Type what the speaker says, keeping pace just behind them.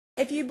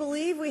If you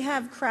believe we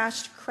have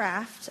crashed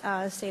craft,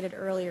 stated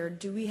earlier,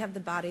 do we have the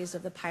bodies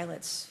of the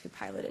pilots who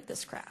piloted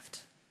this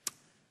craft?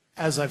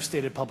 As I've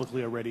stated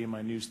publicly already in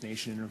my News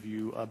Nation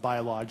interview,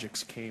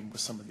 biologics came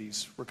with some of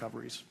these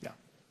recoveries,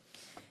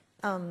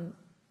 yeah.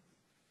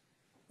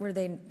 Were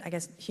they, I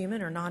guess,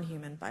 human or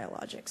non-human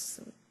biologics?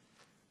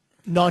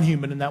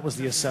 Non-human, and that was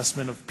the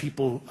assessment of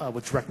people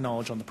with direct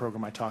knowledge on the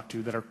program I talked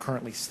to that are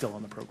currently still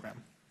on the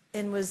program.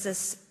 And was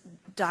this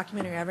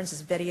documentary evidence,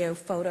 this video,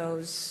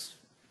 photos,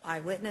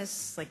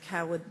 eyewitness? Like,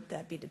 how would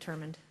that be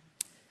determined?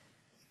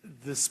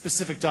 The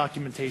specific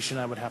documentation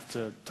I would have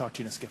to talk to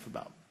you in a skiff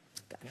about.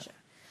 Gotcha.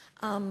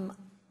 Yeah.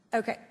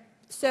 Okay.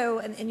 So,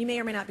 and you may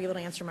or may not be able to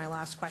answer my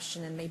last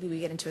question, and maybe we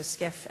get into a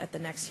skiff at the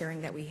next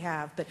hearing that we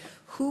have, but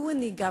who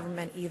in the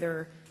government,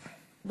 either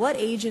what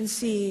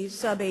agency,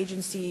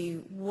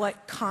 sub-agency,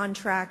 what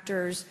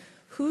contractors,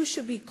 who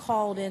should be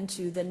called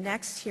into the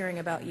next hearing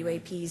about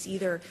UAPs,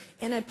 either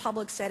in a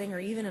public setting or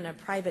even in a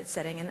private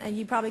setting? And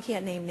you probably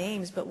can't name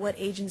names, but what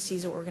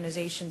agencies or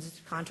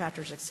organizations,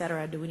 contractors, et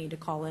cetera, do we need to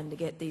call in to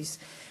get these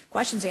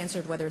questions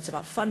answered, whether it's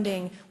about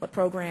funding, what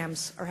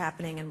programs are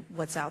happening, and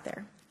what's out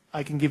there?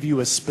 I can give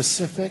you a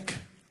specific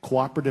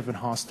cooperative and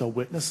hostile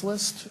witness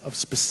list of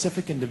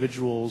specific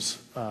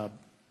individuals that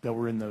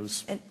were in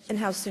those. And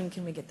how soon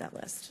can we get that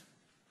list?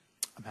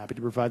 I'm happy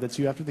to provide that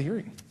to you after the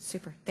hearing.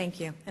 Super. Thank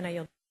you. And I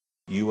yield.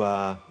 You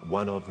are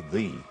one of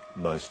the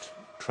most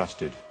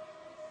trusted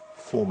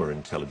former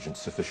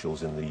intelligence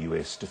officials in the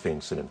U.S.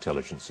 defense and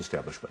intelligence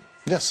establishment.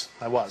 Yes,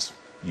 I was.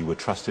 You were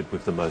trusted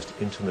with the most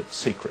intimate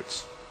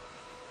secrets.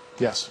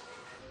 Yes.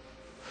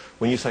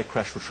 When you say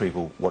crash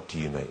retrieval, what do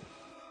you mean?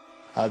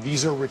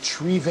 These are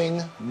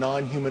retrieving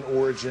non-human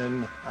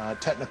origin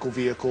technical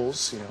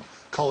vehicles,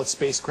 call it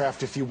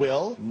spacecraft if you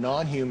will,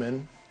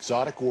 non-human,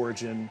 exotic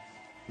origin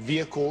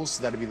vehicles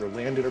that have either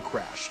landed or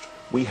crashed.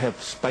 We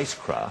have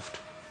spacecraft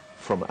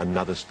from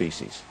another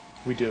species.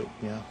 We do,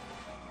 yeah.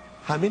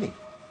 How many?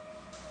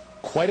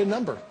 Quite a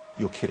number.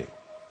 You're kidding.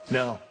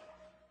 No.